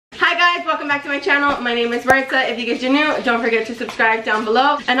welcome back to my channel. My name is Maritza. If you guys are new, don't forget to subscribe down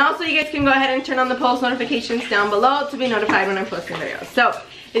below. And also you guys can go ahead and turn on the post notifications down below to be notified when I'm posting videos. So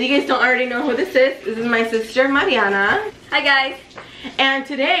if you guys don't already know who this is my sister Mariana. Hi guys. And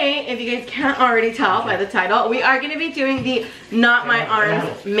today, if you guys can't already tell by the title, we are going to be doing the Not My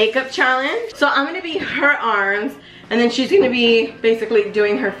Arms makeup challenge. So I'm going to be her arms, and then she's going to be basically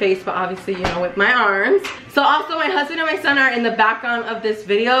doing her face, but obviously, you know, with my arms. So also my husband and my son are in the background of this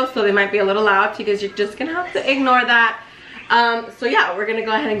video, so they might be a little loud because you're just going to have to ignore that. So yeah, we're going to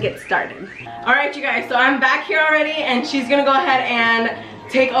go ahead and get started. Alright you guys, so I'm back here already, and she's going to go ahead and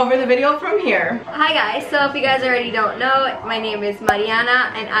take over the video from here. Hi guys, so if you guys already don't know, my name is Mariana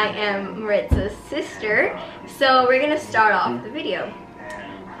and I am Maritza's sister. So we're gonna start off the video.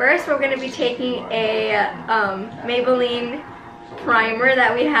 First, we're gonna be taking a Maybelline primer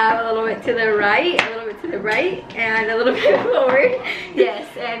that we have a little bit to the right, and a little bit forward. Yes,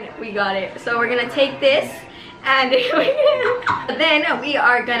 and we got it. So we're gonna take this, and then we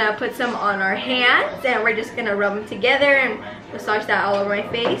are gonna put some on our hands, and we're just gonna rub them together and massage that all over my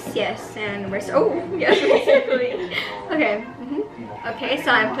face. Yes, and we're circling. Okay. Okay,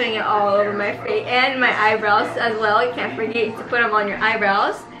 so I'm putting it all over my face and my eyebrows as well. You can't forget to put them on your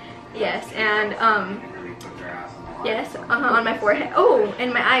eyebrows. Yes, and on my forehead. Oh,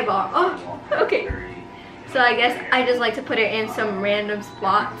 and my eyeball. Oh, okay. So I guess I just like to put it in some random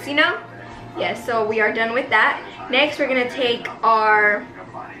spots, you know? Yes, so we are done with that. Next, we're gonna take our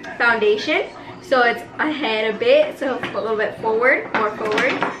foundation. So it's ahead a bit, so a little bit forward, more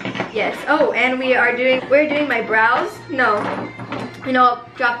forward. Yes. Oh, and we're doing my brows. No,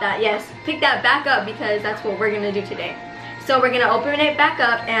 drop that. Yes, pick that back up because that's what we're gonna do today. So we're gonna open it back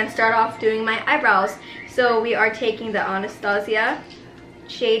up and start off doing my eyebrows. So we are taking the Anastasia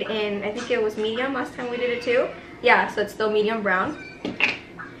shade in, I think it was medium last time we did it too. Yeah, so it's still medium brown.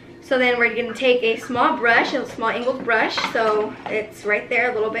 So then we're gonna take a small brush, a small angled brush. So it's right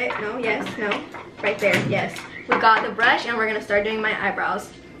there a little bit. No, yes, no, right there, yes. We got the brush and we're gonna start doing my eyebrows.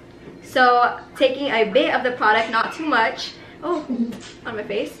 So taking a bit of the product, not too much. Oh, on my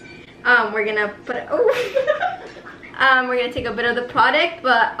face. We're gonna put it, we're gonna take a bit of the product,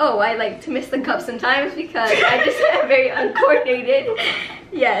 but I like to miss the cup sometimes because I just am very uncoordinated.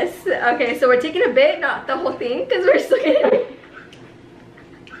 Yes, okay, so we're taking a bit, not the whole thing, because we're still getting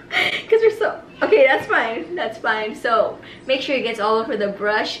okay, that's fine. So make sure it gets all over the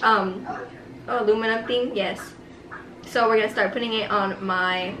brush, aluminum thing. Yes, so we're gonna start putting it on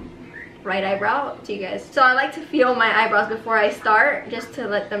my right eyebrow to you guys. So I like to feel my eyebrows before I start, just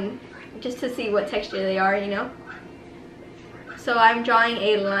to see what texture they are, you know. So I'm drawing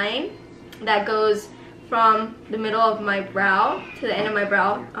a line that goes from the middle of my brow to the end of my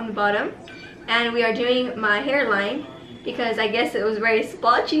brow on the bottom, and we are doing my hairline because I guess it was very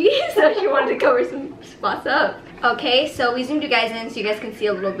splotchy, so she wanted to cover some spots up. Okay, so we zoomed you guys in so you guys can see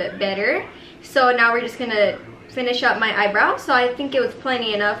a little bit better. So now we're just gonna finish up my eyebrow. So I think it was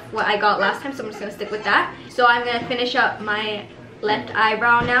plenty enough what I got last time, so I'm just gonna stick with that. So I'm gonna finish up my left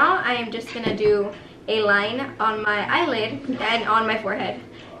eyebrow now. I am just gonna do a line on my eyelid and on my forehead.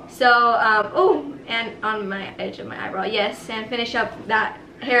 So, and on my edge of my eyebrow, yes, and finish up that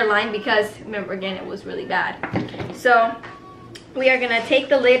hairline because remember again it was really bad. So we are gonna take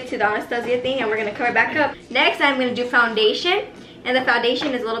the lid to the Anastasia thing and we're gonna cover it back up. Next I'm gonna do foundation, and the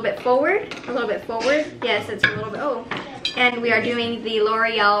foundation is a little bit forward. Yes, it's a little bit, and we are doing the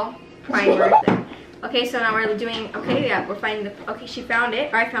L'Oreal primer. Okay, so now we're doing, we're finding the, she found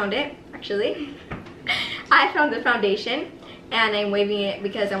it, or I found it actually. I found the foundation and I'm waving it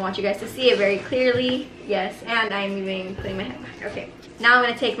because I want you guys to see it very clearly. Yes, and I'm even putting my hand back. Okay, now I'm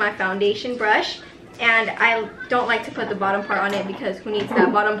going to take my foundation brush, and I don't like to put the bottom part on it because who needs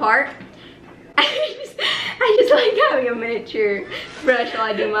that bottom part? I just like having a miniature brush while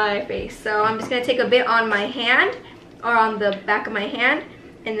I do my face. So I'm just going to take a bit on my hand, or on the back of my hand,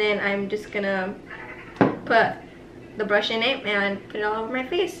 and then I'm just going to put the brush in it and put it all over my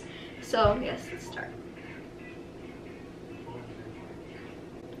face. So yes, let's start.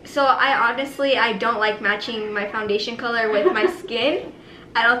 So I don't like matching my foundation color with my skin.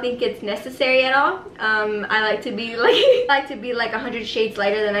 I don't think it's necessary at all. I like to be like 100 shades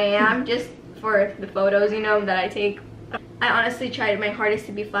lighter than I am, just for the photos, you know, that I take. I honestly tried my hardest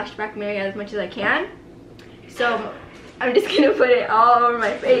to be flashback Mary as much as I can. So I'm just gonna put it all over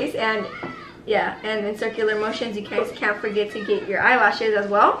my face, and yeah, and in circular motions. You guys can't forget to get your eyelashes as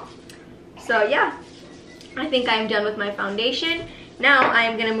well. So yeah, I think I'm done with my foundation. Now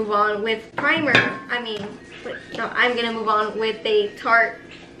I'm gonna move on with primer. I'm gonna move on with a Tarte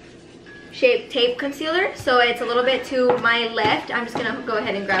Shape Tape Concealer. So it's a little bit to my left. I'm just gonna go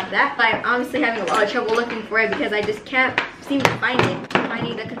ahead and grab that. But I'm honestly having a lot of trouble looking for it because I just can't seem to find it.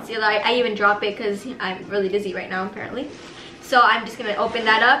 Finding the concealer. I even drop it because I'm really dizzy right now apparently. So I'm just gonna open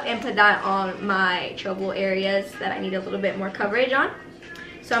that up and put that on my trouble areas that I need a little bit more coverage on.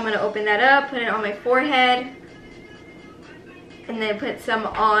 So I'm gonna open that up, put it on my forehead, and then put some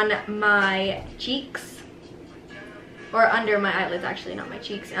on my cheeks. Or under my eyelids, actually, not my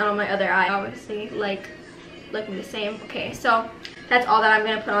cheeks. And on my other eye, obviously, like, looking the same. Okay, so that's all that I'm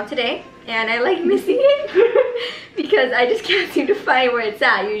gonna put on today. And I like missing it because I just can't seem to find where it's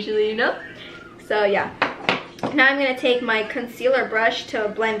at usually, you know? So yeah. Now I'm gonna take my concealer brush to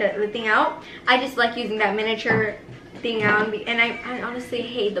blend the thing out. I just like using that miniature thing out, and I honestly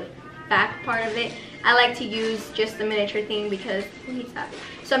hate the back part of it. I like to use just the miniature thing because who needs that?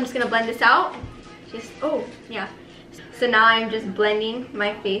 So I'm just gonna blend this out. Just, oh, yeah. So now I'm just blending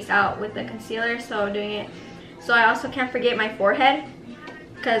my face out with the concealer, so doing it. So I also can't forget my forehead,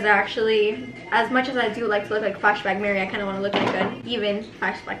 because actually, as much as I do like to look like Flashback Mary, I kind of want to look like an even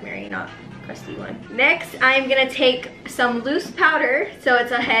Flashback Mary, not crusty one. Next, I'm gonna take some loose powder, so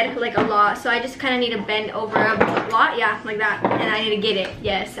it's a head, like a lot. So I just kind of need to bend over a lot, yeah, like that, and I need to get it.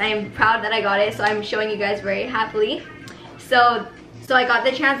 Yes, I am proud that I got it, so I'm showing you guys very happily. So I got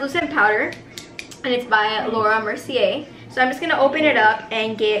the translucent powder, and it's by Laura Mercier. So I'm just gonna open it up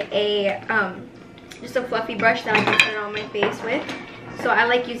and get a just a fluffy brush that I can put it on my face with. So I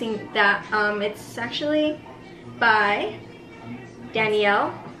like using that. It's actually by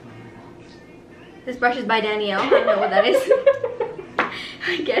Danielle. This brush is by Danielle. I don't know what that is.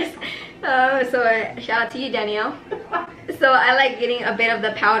 I guess. So shout out to you, Danielle. So I like getting a bit of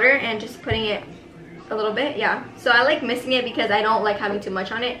the powder and just putting it a little bit, yeah. So I like mixing it because I don't like having too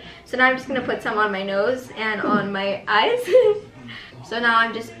much on it. So now I'm just gonna put some on my nose and on my eyes. So now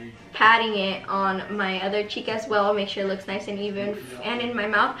I'm just patting it on my other cheek as well, make sure it looks nice and even, and in my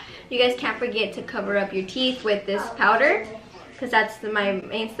mouth. You guys can't forget to cover up your teeth with this powder because that's my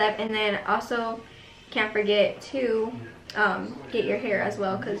main step. And then also can't forget to get your hair as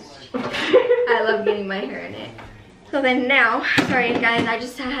well, because I love getting my hair in it. So then now, sorry guys, I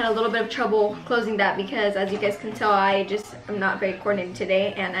just had a little bit of trouble closing that because as you guys can tell, I'm not very coordinated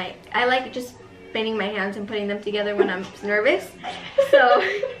today, and I like just bending my hands and putting them together when I'm nervous. So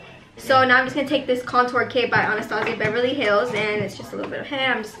now I'm just gonna take this contour kit by Anastasia Beverly Hills, and it's just a little bit of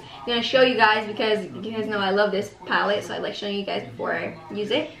hair. I'm just gonna show you guys because you guys know I love this palette, so I like showing you guys before I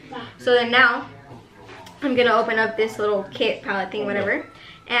use it. So then now I'm gonna open up this little kit palette thing, whatever.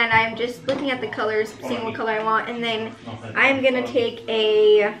 And I'm just looking at the colors, seeing what color I want, and then I'm gonna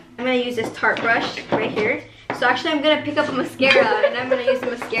use this Tarte brush right here. So actually I'm gonna pick up a mascara, and I'm gonna use the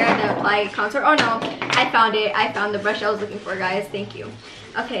mascara to apply contour. Oh no, I found it. I found the brush I was looking for, guys. Thank you.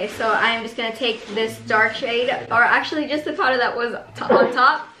 Okay, so I'm just gonna take this dark shade, or actually just the powder that was on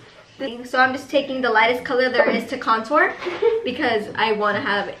top. So I'm just taking the lightest color there is to contour because I want to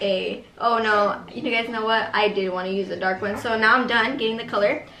have a, oh no, you guys know what, I did want to use a dark one. So now I'm done getting the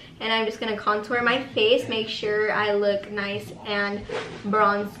color, and I'm just going to contour my face, make sure I look nice and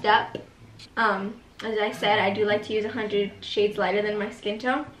bronzed up. As I said, I do like to use 100 shades lighter than my skin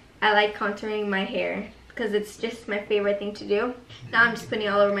tone. I like contouring my hair because it's just my favorite thing to do. Now I'm just putting it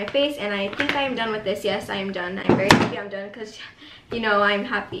all over my face, and I think I am done with this. Yes, I am done. I'm very happy I'm done because, you know, I'm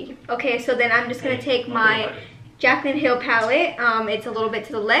happy. Okay, so then I'm just going to take my Jaclyn Hill palette. It's a little bit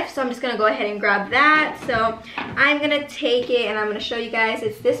to the left, so I'm just going to go ahead and grab that. So I'm going to take it, and I'm going to show you guys.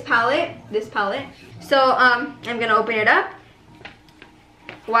 It's this palette. So I'm going to open it up.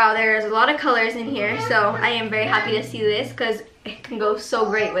 Wow, there's a lot of colors in here, so I am very happy to see this because it can go so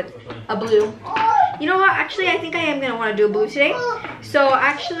great with a blue. You know what, actually I think I am going to want to do a blue today. So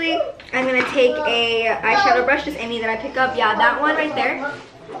actually I'm going to take a eyeshadow brush, just any that I pick up. Yeah, that one right there.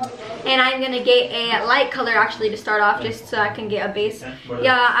 And I'm going to get a light color actually to start off, just so I can get a base.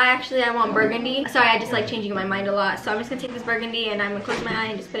 Yeah, I want burgundy. Sorry, I just like changing my mind a lot. So I'm just going to take this burgundy, and I'm going to close my eye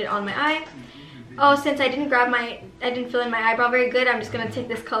and just put it on my eye. Oh, since I didn't fill in my eyebrow very good, I'm just going to take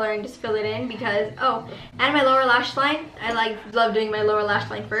this color and just fill it in because, oh, and my lower lash line. I love doing my lower lash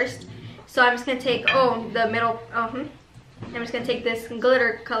line first. So I'm just going to take, the middle, I'm just going to take this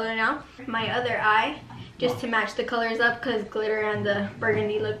glitter color now, my other eye, just to match the colors up because glitter and the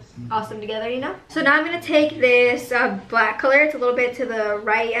burgundy look awesome together, you know? So now I'm going to take this black color. It's a little bit to the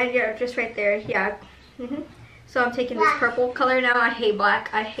right, and yeah, just right there, yeah. So I'm taking this purple color now. I hate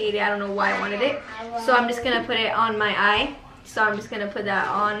black. I hate it. I don't know why I wanted it. So I'm just going to put it on my eye. So I'm just going to put that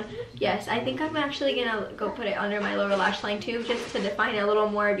on. Yes, I think I'm actually going to go put it under my lower lash line too, just to define it a little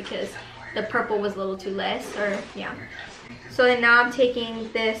more because the purple was a little too less, or yeah. So then now I'm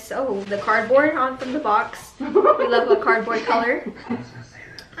taking this, the cardboard on from the box. We love a cardboard color.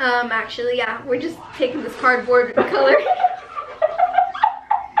 Actually, yeah, we're just taking this cardboard color.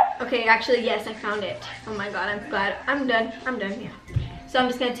 Okay, actually, yes, I found it. Oh my god, I'm glad. I'm done, yeah. So I'm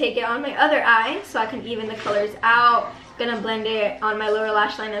just gonna take it on my other eye so I can even the colors out. Gonna blend it on my lower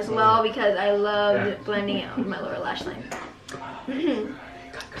lash line as well because I love blending it on my lower lash line.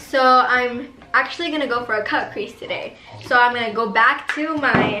 So I'm actually gonna go for a cut crease today. So I'm gonna go back to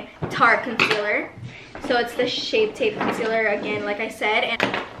my Tarte concealer. So it's the Shape Tape concealer again, like I said.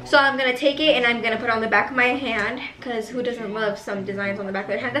 And so I'm gonna take it and I'm gonna put it on the back of my hand because who doesn't love some designs on the back of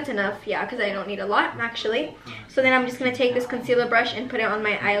their hand? That's enough, yeah, because I don't need a lot actually. So then I'm just gonna take this concealer brush and put it on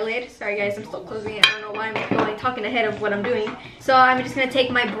my eyelid. Sorry guys, I'm still closing it. I don't know why I'm talking ahead of what I'm doing. So I'm just gonna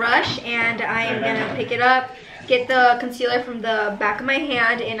take my brush and I'm gonna pick it up, get the concealer from the back of my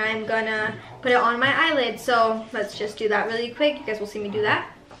hand, and I'm gonna put it on my eyelid. So let's just do that really quick. You guys will see me do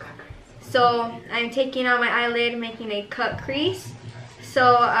that. So I'm taking on my eyelid, making a cut crease.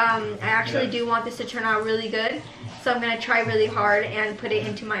 So I actually do want this to turn out really good. So I'm gonna try really hard and put it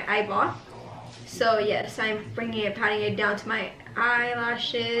into my eyeball. So yes, I'm bringing it, patting it down to my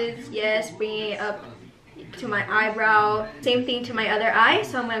eyelashes. Yes, bringing it up to my eyebrow. Same thing to my other eye.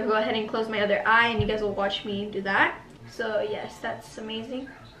 So I'm gonna go ahead and close my other eye and you guys will watch me do that. So yes, that's amazing.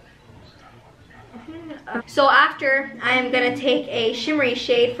 So after, I am gonna take a shimmery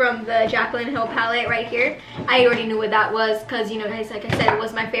shade from the Jaclyn Hill palette right here. I already knew what that was because, you know guys, like I said, it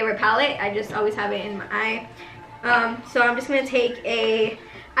was my favorite palette. I just always have it in my eye. So I'm just gonna take a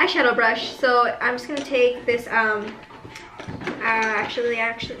eyeshadow brush. So I'm just gonna take this actually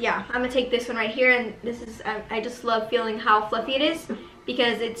yeah, I'm gonna take this one right here, and this is I just love feeling how fluffy it is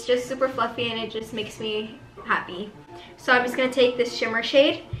because it's just super fluffy and it just makes me happy. So I'm just gonna take this shimmer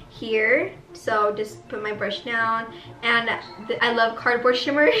shade here. So just put my brush down, and I love cardboard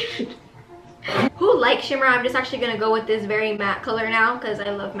shimmer. Who likes shimmer? I'm just actually gonna go with this very matte color now because I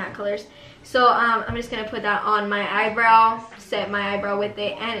love matte colors. So I'm just gonna put that on my eyebrow, set my eyebrow with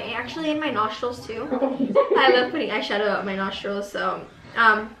it, and actually in my nostrils too. I love putting eyeshadow up my nostrils. So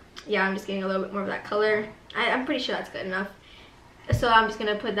yeah, I'm just getting a little bit more of that color. I'm pretty sure that's good enough. So I'm just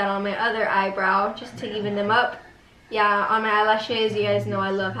gonna put that on my other eyebrow just to even them up. Yeah, on my eyelashes, you guys know I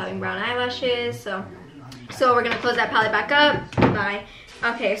love having brown eyelashes. So we're gonna close that palette back up. Bye.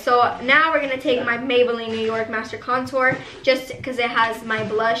 Okay, so now we're gonna take my Maybelline New York Master Contour just because it has my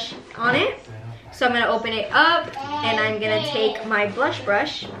blush on it. So I'm gonna open it up and I'm gonna take my blush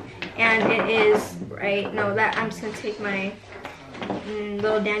brush, and it is I'm just gonna take my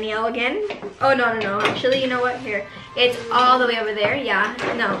little Danielle again. Oh no, actually, you know what, here, it's all the way over there. Yeah,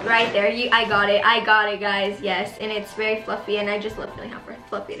 no, right there. I got it guys. Yes, and it's very fluffy and I just love feeling how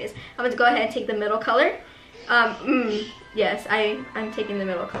fluffy it is. I'm gonna go ahead and take the middle color. Yes, I'm taking the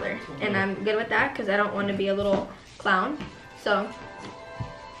middle color and I'm good with that because I don't want to be a little clown. So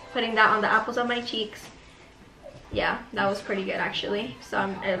putting that on the apples of my cheeks. Yeah, that was pretty good actually. So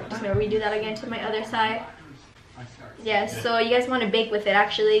I'm just gonna redo that again to my other side. Yes, so you guys want to bake with it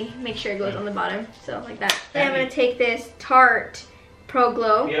actually, make sure it goes on the bottom, so like that. Then I'm going to take this Tarte Pro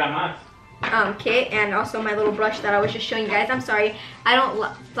Glow kit and also my little brush that I was just showing you guys. I'm sorry, I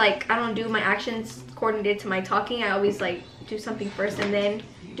don't do my actions coordinated to my talking. I always like do something first and then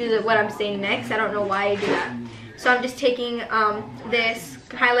do what I'm saying next. I don't know why I do that. So I'm just taking this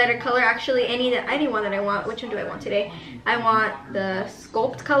highlighter color, actually any one that I want. Which one do I want today? I want the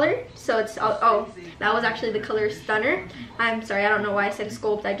Sculpt color. So it's that was actually the color Stunner. I'm sorry, I don't know why I said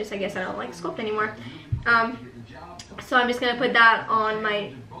Sculpt. I guess I don't like Sculpt anymore. So I'm just gonna put that on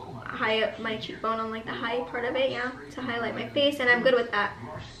my my cheekbone, on like the high part of it, yeah, to highlight my face, and I'm good with that.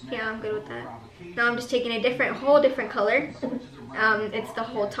 Yeah, I'm good with that. Now I'm just taking a whole different color. It's the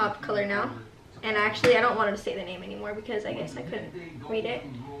whole top color now. And actually, I don't want to say the name anymore because I guess I couldn't read it.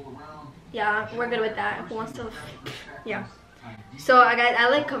 Yeah, we're good with that. Who wants to? Yeah. So guys, I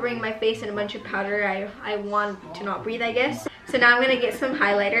like covering my face in a bunch of powder. I want to not breathe, I guess. So now I'm gonna get some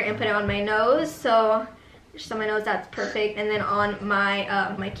highlighter and put it on my nose. So just on my nose, that's perfect. And then on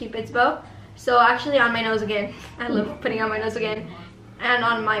my my Cupid's bow. So actually on my nose again. I love putting it on my nose again. And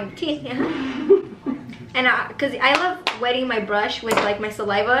on my teeth, yeah. And because I love wetting my brush with like my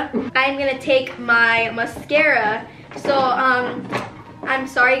saliva. I'm gonna take my mascara. So I'm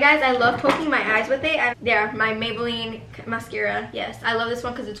sorry guys, I love poking my eyes with it. There, my Maybelline mascara. Yes, I love this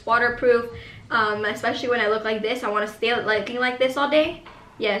one because it's waterproof. Especially when I look like this, I want to stay looking like this all day.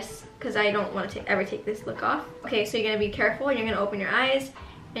 Yes, because I don't want to ever take this look off. Okay, so you're gonna be careful. You're gonna open your eyes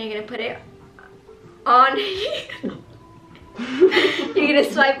and you're gonna put it on. You're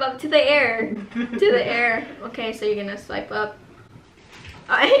gonna swipe up to the air. To the air. Okay, so you're gonna swipe up.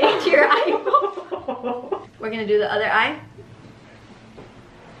 Into your eyeball. We're gonna do the other eye.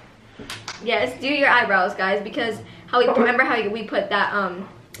 Yes, do your eyebrows, guys, because remember how we put that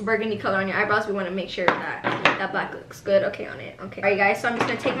burgundy color on your eyebrows? We want to make sure that that black looks good. Okay on it. Okay. Alright, guys. So I'm just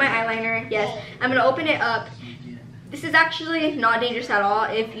gonna take my eyeliner. Yes, I'm gonna open it up. This is actually not dangerous at all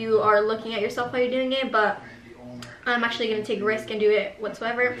if you are looking at yourself while you're doing it, but I'm actually gonna take a risk and do it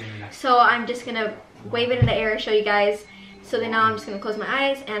whatsoever. So I'm just gonna wave it in the air, show you guys. So then now I'm just gonna close my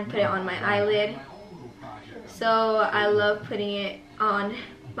eyes and put it on my eyelid. So I love putting it on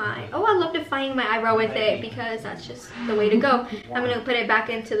my, I love defining my eyebrow with it because that's just the way to go. I'm gonna put it back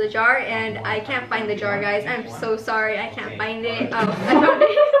into the jar, and I can't find the jar, guys. I'm so sorry, I can't find it. Oh, I found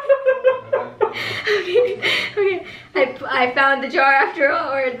it. Okay, I found the jar after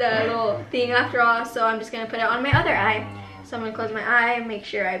all, or the little thing after all. So I'm just gonna put it on my other eye. So I'm gonna close my eye, make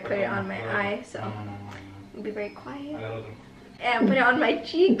sure I put it on my eye. So be very quiet and put it on my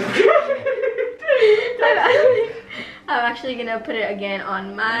cheek. I'm actually gonna put it again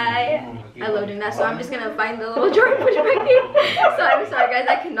on my, I love doing that. So I'm just gonna find the little jar and put it back in. So I'm sorry, guys,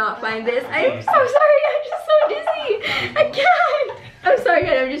 I cannot find this. I'm so sorry, I'm just so dizzy. I can't. I'm sorry,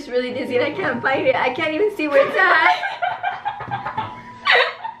 guys, I'm just really dizzy and I can't find it. I can't even see where it's at.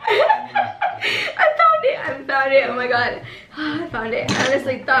 I found it, oh my god. I found it. I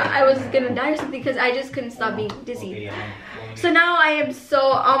honestly thought I was gonna die or something because I just couldn't stop being dizzy. So now I am so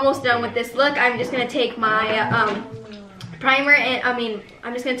almost done with this look. I'm just gonna take my primer, and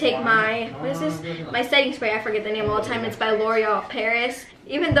I'm just gonna take my, what is this? My setting spray. I forget the name all the time. It's by L'Oreal Paris.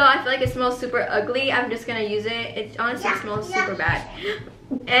 Even though I feel like it smells super ugly, I'm just gonna use it. It honestly smells super bad.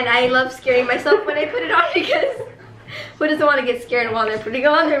 And I love scaring myself when I put it on because who doesn't want to get scared while they're putting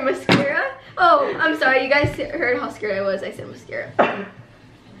on their mascara? Oh, I'm sorry, you guys heard how scared I was. I said mascara.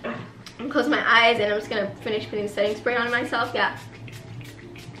 I'm close my eyes and I'm just gonna finish putting setting spray on myself. Yeah,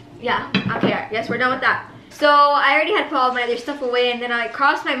 okay, yes, we're done with that. So I already had put all my other stuff away, and then I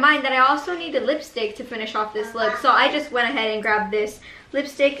crossed my mind that I also need a lipstick to finish off this look. So I just went ahead and grabbed this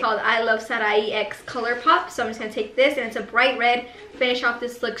lipstick called I Love Sarai X Color Pop. So I'm just gonna take this, and it's a bright red. Finish off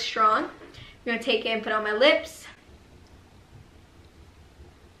this look strong. I'm gonna take it and put it on my lips.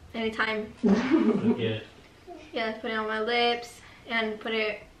 Anytime. Okay. Yeah, put it on my lips and put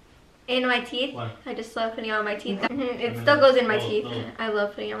it in my teeth. What? I just love putting it on my teeth. It still goes in my teeth. I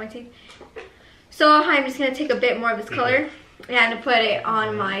love putting it on my teeth. So I'm just gonna take a bit more of this color and put it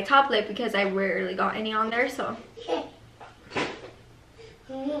on my top lip because I rarely got any on there. So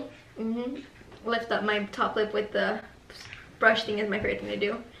lift up my top lip with the brush thing is my favorite thing to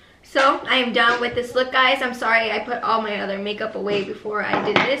do. So I am done with this look, guys. I'm sorry I put all my other makeup away before I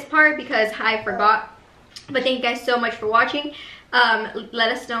did this part because I forgot. But thank you guys so much for watching.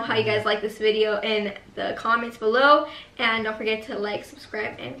 Let us know how you guys like this video in the comments below, and don't forget to like,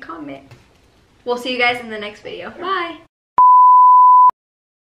 subscribe, and comment. We'll see you guys in the next video. Bye.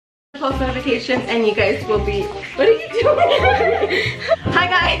 Post notifications and you guys will be, what are you doing? Hi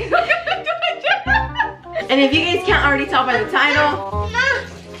guys. And if you guys can't already tell by the title,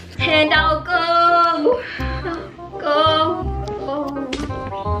 and I'll go.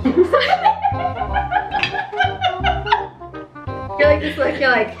 You're like this look,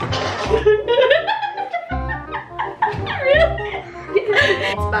 you're like really?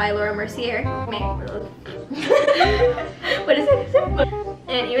 It's by Laura Mercier. What is it?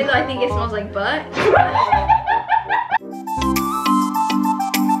 And even though I think it smells like butt